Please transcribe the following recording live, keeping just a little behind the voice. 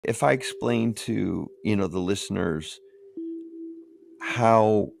If I explain to, the listeners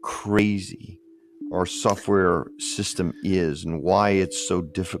how crazy our software system is and why it's so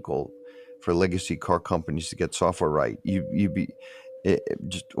difficult for legacy car companies to get software right,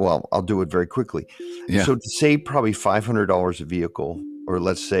 I'll do it very quickly. Yeah. So to save probably $500 a vehicle, or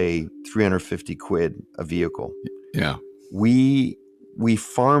let's say 350 quid a vehicle, Yeah. we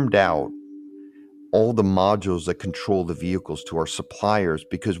farmed out all the modules that control the vehicles to our suppliers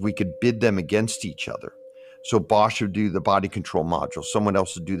because we could bid them against each other. So Bosch would do the body control module, someone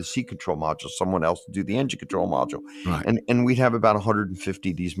else would do the seat control module, someone else would do the engine control module. Right. And we'd have about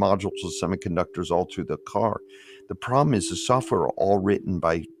 150 of these modules of semiconductors all through the car. The problem is the software are all written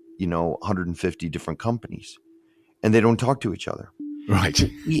by, 150 different companies, and they don't talk to each other. Right.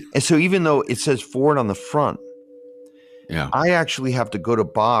 And so even though it says Ford on the front, Yeah. I actually have to go to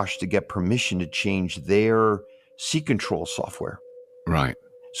Bosch to get permission to change their seat control software. Right.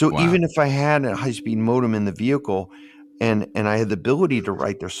 So Wow. even if I had a high-speed modem in the vehicle and I had the ability to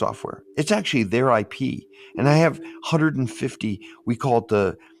write their software, it's actually their IP. And I have 150, we call it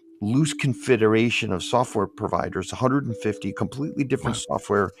the loose confederation of software providers, 150 completely different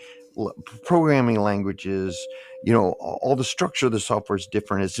software programming languages. All the structure of the software is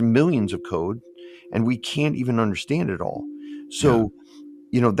different. It's millions of code, and we can't even understand it all. So,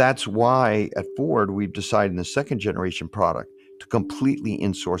 that's why at Ford, we've decided in the second generation product to completely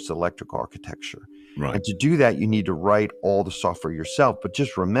insource the electrical architecture. Right. And to do that, you need to write all the software yourself. But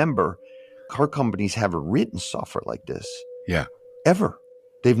just remember, car companies haven't written software like this. Yeah. Ever.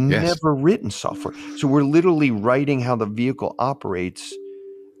 They've never written software. So we're literally writing how the vehicle operates,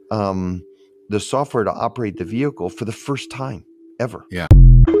 the software to operate the vehicle for the first time ever. Yeah.